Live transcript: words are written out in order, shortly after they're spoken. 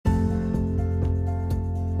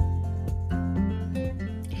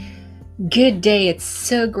Good day. It's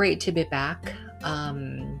so great to be back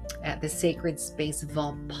at the Sacred Space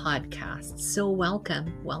Vault podcast. So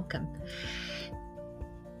welcome.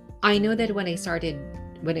 I know that when I started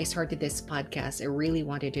this podcast, I really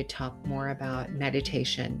wanted to talk more about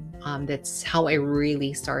meditation. That's how I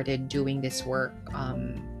really started doing this work.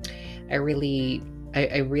 I really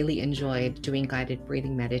I really enjoyed doing guided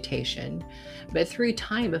breathing meditation. But through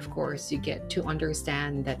time, of course, you get to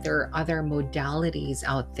understand that there are other modalities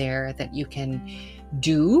out there that you can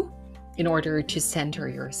do in order to center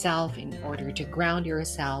yourself, in order to ground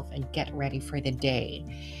yourself and get ready for the day.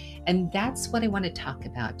 And that's what I want to talk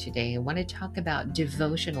about today. I want to talk about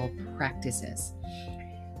devotional practices.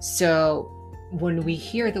 So, when we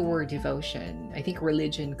hear the word devotion, I think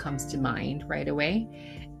religion comes to mind right away.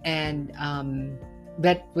 And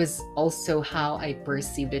that was also how I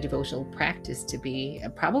perceived a devotional practice to be.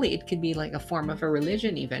 Probably it could be like a form of a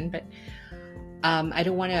religion, even, but I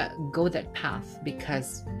don't want to go that path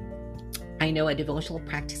because I know a devotional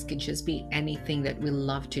practice could just be anything that we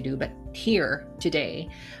love to do. But here today,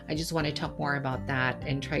 I just want to talk more about that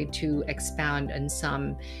and try to expound on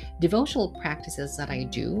some devotional practices that I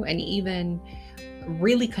do and even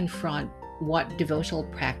really confront what devotional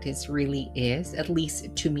practice really is, at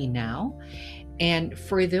least to me now. And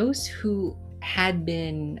for those who had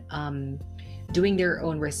been doing their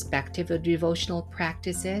own respective devotional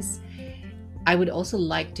practices, I would also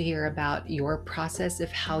like to hear about your process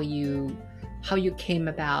of how you came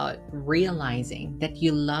about realizing that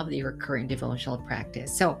you love your current devotional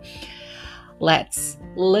practice. So let's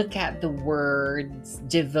look at the words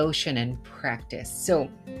devotion and practice. So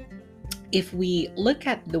if we look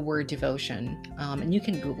at the word devotion, and you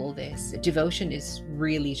can Google this, devotion is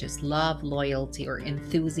really just love, loyalty, or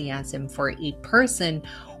enthusiasm for a person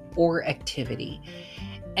or activity.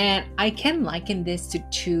 And I can liken this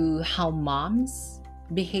to how moms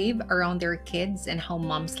behave around their kids and how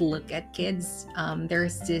moms look at kids.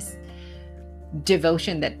 There's this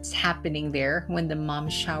devotion that's happening there when the mom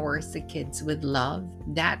showers the kids with love.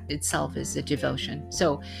 That itself is a devotion.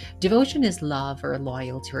 So devotion is love or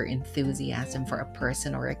loyalty or enthusiasm for a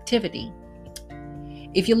person or activity.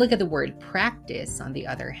 If you look at the word practice, on the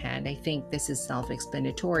other hand, I think this is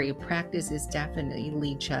self-explanatory. Practice is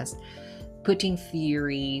definitely just putting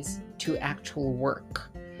theories to actual work.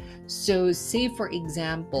 So say, for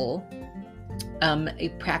example, a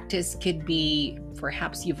practice could be,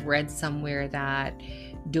 perhaps you've read somewhere that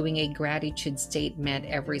doing a gratitude statement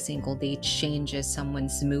every single day changes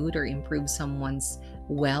someone's mood or improves someone's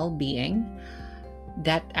well-being.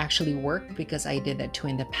 That actually worked because I did that too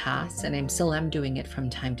in the past, and I'm doing it from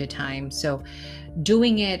time to time. So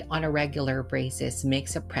doing it on a regular basis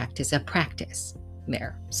makes a practice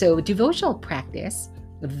there. So devotional practice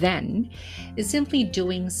then is simply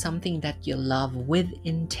doing something that you love with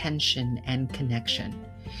intention and connection.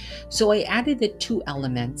 So I added the two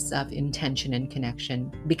elements of intention and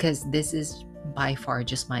connection because this is by far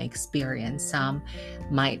just my experience. Some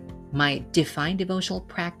might define devotional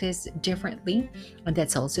practice differently, and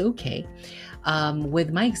that's also okay.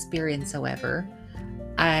 With my experience, however,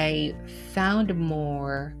 I found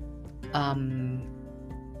more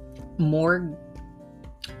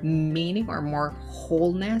meaning or more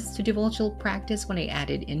wholeness to devotional practice when I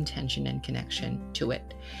added intention and connection to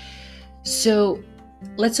it. So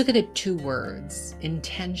let's look at the two words,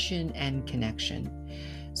 intention and connection.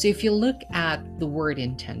 So if you look at the word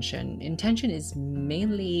intention is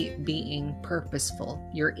mainly being purposeful.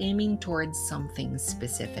 You're aiming towards something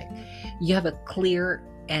specific. You have a clear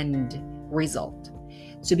end result.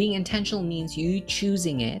 So being intentional means you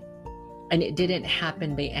choosing it, and it didn't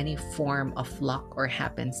happen by any form of luck or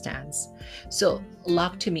happenstance. So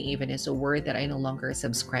luck to me even is a word that I no longer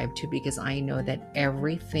subscribe to because I know that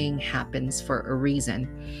everything happens for a reason.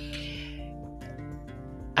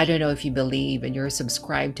 I don't know if you believe and you're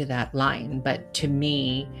subscribed to that line, but to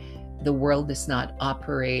me, the world does not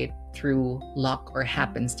operate through luck or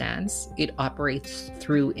happenstance. It operates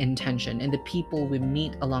through intention, and the people we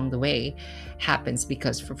meet along the way happens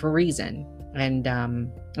because for a reason. And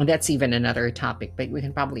that's even another topic, but we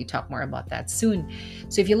can probably talk more about that soon.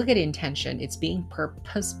 So if you look at intention, it's being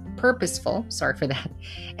purposeful, sorry for that,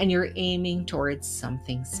 and you're aiming towards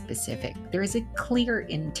something specific. There is a clear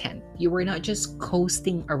intent. You are not just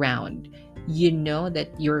coasting around. You know that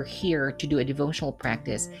you're here to do a devotional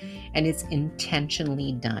practice, and it's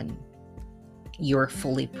intentionally done. You're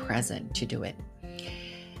fully present to do it.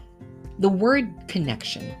 The word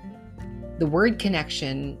connection,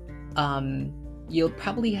 you'll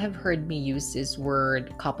probably have heard me use this word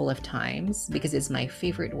a couple of times because it's my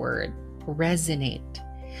favorite word, resonate.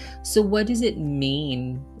 So, what does it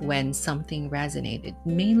mean when something resonates? It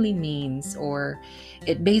mainly means, or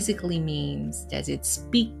it basically means, does it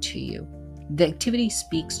speak to you? The activity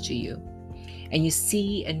speaks to you, and you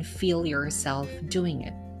see and feel yourself doing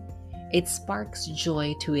it. It sparks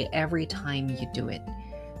joy to you every time you do it,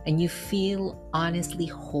 and you feel honestly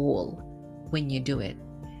whole when you do it.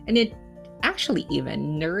 And it actually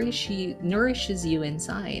even nourishes you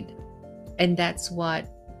inside. And that's what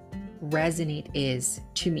resonate is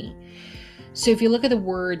to me. So if you look at the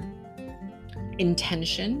word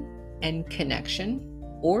intention and connection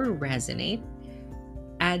or resonate,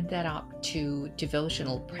 add that up to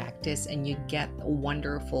devotional practice and you get a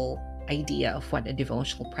wonderful idea of what a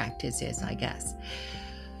devotional practice is, I guess.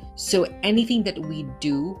 So anything that we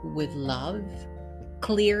do with love,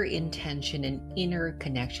 clear intention, and inner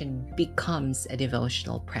connection becomes a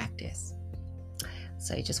devotional practice.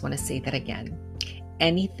 So I just want to say that again.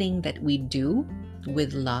 Anything that we do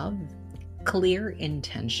with love, clear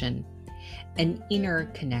intention, and inner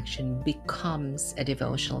connection becomes a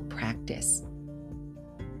devotional practice.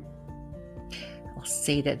 I'll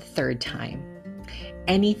say that third time.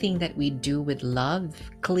 Anything that we do with love,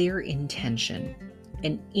 clear intention,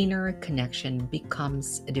 and inner connection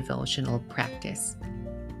becomes a devotional practice.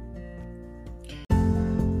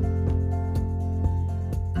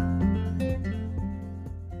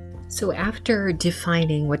 So after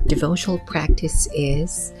defining what devotional practice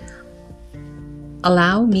is,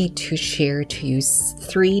 allow me to share to you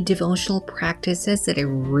 3 devotional practices that I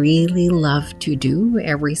really love to do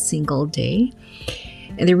every single day.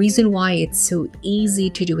 And the reason why it's so easy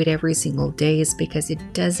to do it every single day is because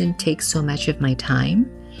it doesn't take so much of my time.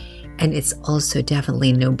 And it's also definitely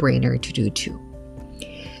a no-brainer to do too.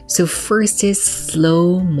 So first is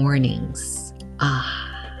slow mornings.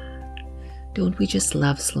 Don't we just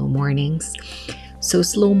love slow mornings? So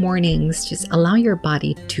slow mornings just allow your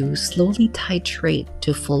body to slowly titrate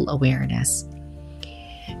to full awareness.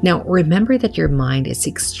 Now remember that your mind is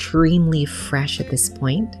extremely fresh at this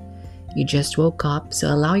point. You just woke up, so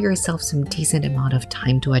allow yourself some decent amount of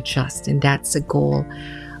time to adjust, and that's the goal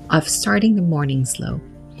of starting the morning slow.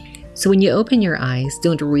 So when you open your eyes,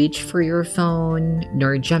 don't reach for your phone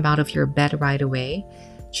nor jump out of your bed right away.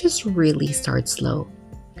 Just really start slow.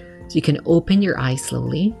 So you can open your eyes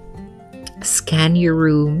slowly, scan your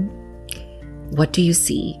room. What do you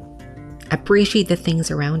see? Appreciate the things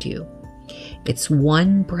around you. It's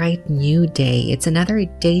one bright new day. It's another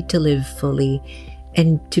day to live fully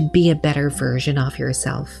and to be a better version of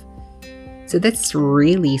yourself. So that's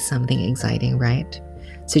really something exciting, right?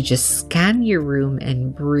 So just scan your room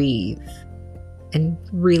and breathe and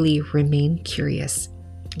really remain curious.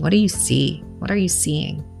 What do you see? What are you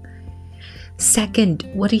seeing? Second,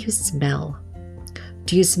 what do you smell?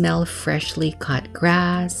 Do you smell freshly cut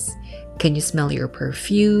grass? Can you smell your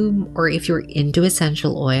perfume? Or if you're into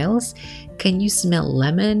essential oils, can you smell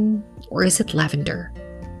lemon or is it lavender?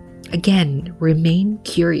 Again, remain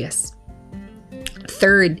curious.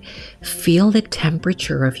 Third, feel the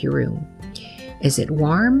temperature of your room. Is it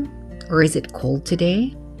warm or is it cold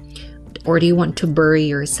today? Or do you want to bury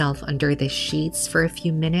yourself under the sheets for a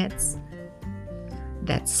few minutes?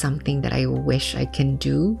 That's something that I wish I can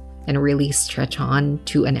do and really stretch on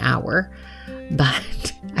to an hour.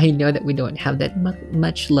 But I know that we don't have that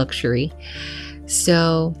much luxury.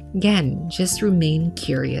 So again, just remain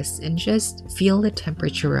curious and just feel the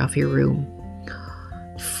temperature of your room.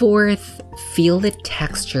 Fourth, feel the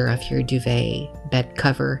texture of your duvet, bed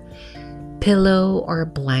cover, pillow, or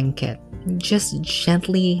blanket. Just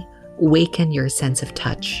gently awaken your sense of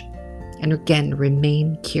touch. And again,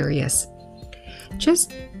 remain curious.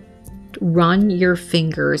 Just run your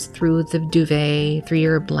fingers through the duvet, through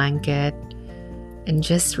your blanket, and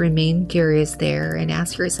just remain curious there and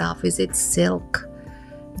ask yourself, is it silk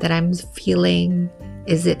that I'm feeling?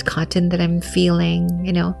 Is it cotton that I'm feeling?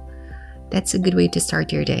 That's a good way to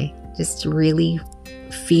start your day. Just really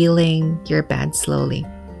feeling your bed slowly.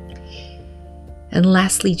 And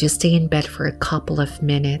lastly, just stay in bed for a couple of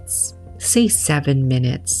minutes, say 7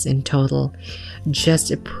 minutes in total.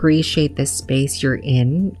 Just appreciate the space you're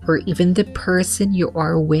in or even the person you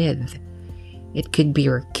are with. It could be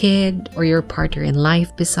your kid or your partner in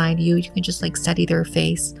life beside you. You can just study their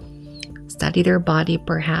face, study their body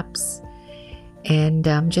perhaps, and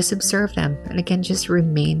just observe them. And again, just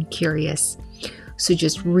remain curious. So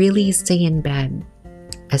just really stay in bed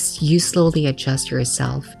as you slowly adjust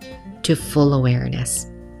yourself to full awareness.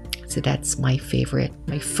 So that's my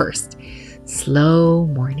first slow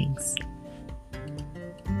mornings.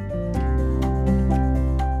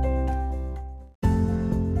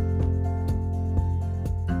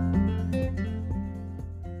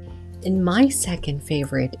 And then my second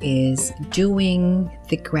favorite is doing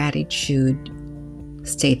the gratitude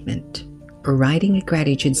statement, or writing a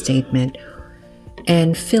gratitude statement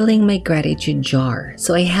and filling my gratitude jar.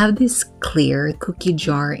 So I have this clear cookie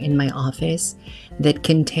jar in my office that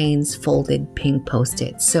contains folded pink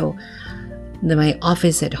Post-its. So my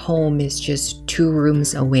office at home is just 2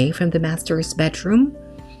 rooms away from the master's bedroom.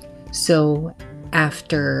 So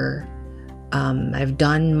after I've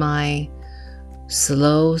done my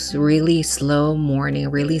really slow morning,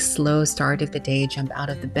 really slow start of the day, jump out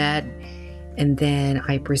of the bed, and then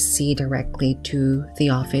I proceed directly to the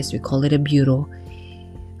office. We call it a bureau.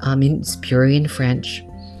 It's bureau in French.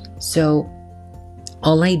 So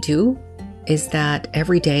all I do is that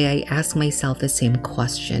every day I ask myself the same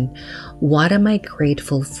question: what am I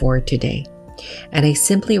grateful for today? And I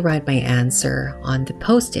simply write my answer on the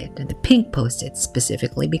Post-it, and the pink Post-it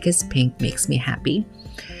specifically, because pink makes me happy.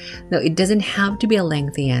 Now, it doesn't have to be a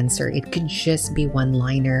lengthy answer. It could just be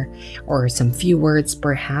one-liner or some few words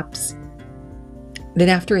perhaps. Then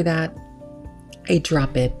after that, I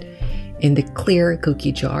drop it in the clear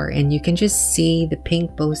cookie jar, and you can just see the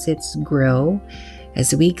pink Post-its grow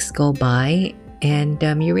as weeks go by, and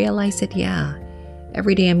you realize that, yeah,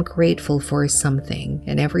 every day I'm grateful for something,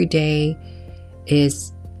 and every day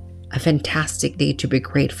is a fantastic day to be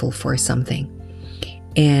grateful for something.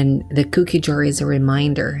 And the cookie jar is a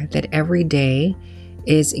reminder that every day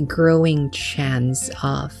is a growing chance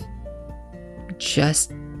of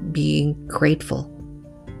just being grateful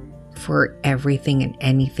for everything and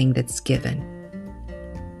anything that's given.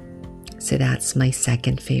 So that's my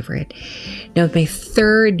second favorite. Now, my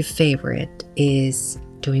third favorite is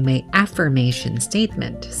doing my affirmation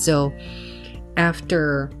statement. So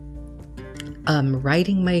after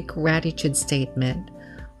writing my gratitude statement,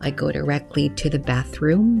 I go directly to the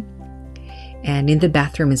bathroom, and in the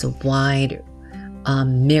bathroom is a wide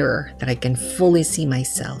mirror that I can fully see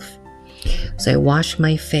myself. So I wash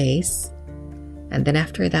my face, and then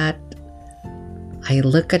after that, I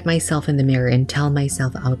look at myself in the mirror and tell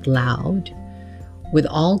myself out loud, with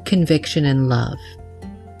all conviction and love,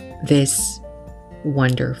 these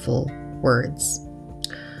wonderful words: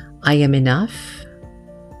 I am enough.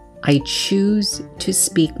 I choose to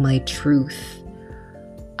speak my truth.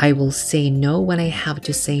 I will say no when I have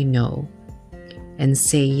to say no, and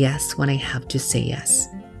say yes when I have to say yes.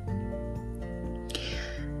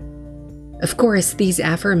 Of course, these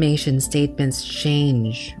affirmation statements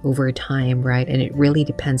change over time, right? And it really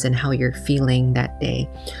depends on how you're feeling that day.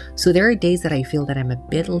 So there are days that I feel that I'm a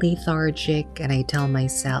bit lethargic, and I tell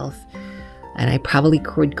myself, and I probably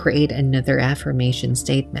could create another affirmation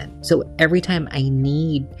statement. So every time I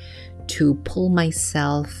need to pull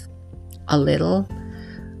myself a little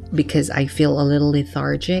because I feel a little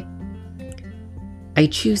lethargic, I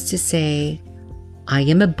choose to say, I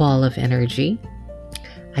am a ball of energy.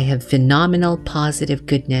 I have phenomenal positive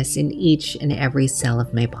goodness in each and every cell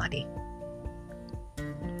of my body.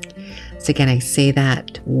 So again, I say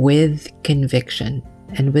that with conviction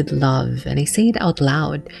and with love, and I say it out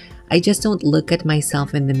loud. I just don't look at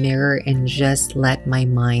myself in the mirror and just let my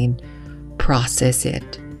mind process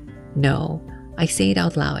it. No, I say it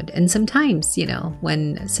out loud. And sometimes,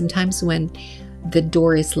 when the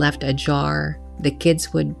door is left ajar, the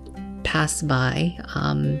kids would pass by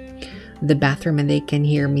the bathroom and they can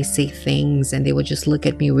hear me say things, and they would just look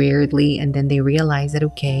at me weirdly, and then they realize that,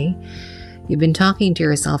 okay, you've been talking to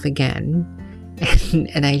yourself again.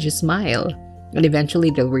 And I just smile. And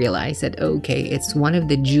eventually they'll realize that, okay, it's one of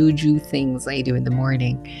the juju things I do in the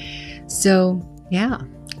morning. So yeah,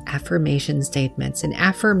 affirmation statements. An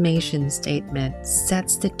affirmation statement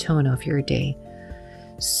sets the tone of your day.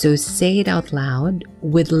 So say it out loud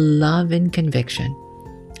with love and conviction.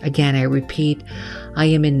 Again, I repeat, I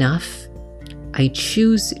am enough. I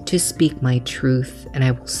choose to speak my truth, and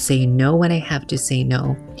I will say no when I have to say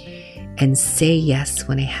no, and say yes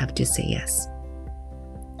when I have to say yes.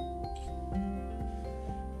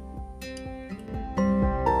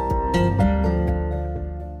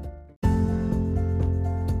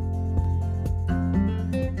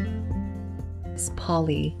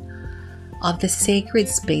 Polly of the Sacred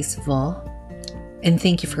Space Vault, and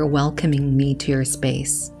thank you for welcoming me to your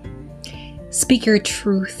space. Speak your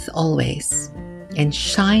truth always, and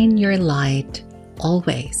shine your light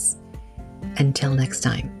always. Until next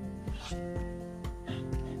time.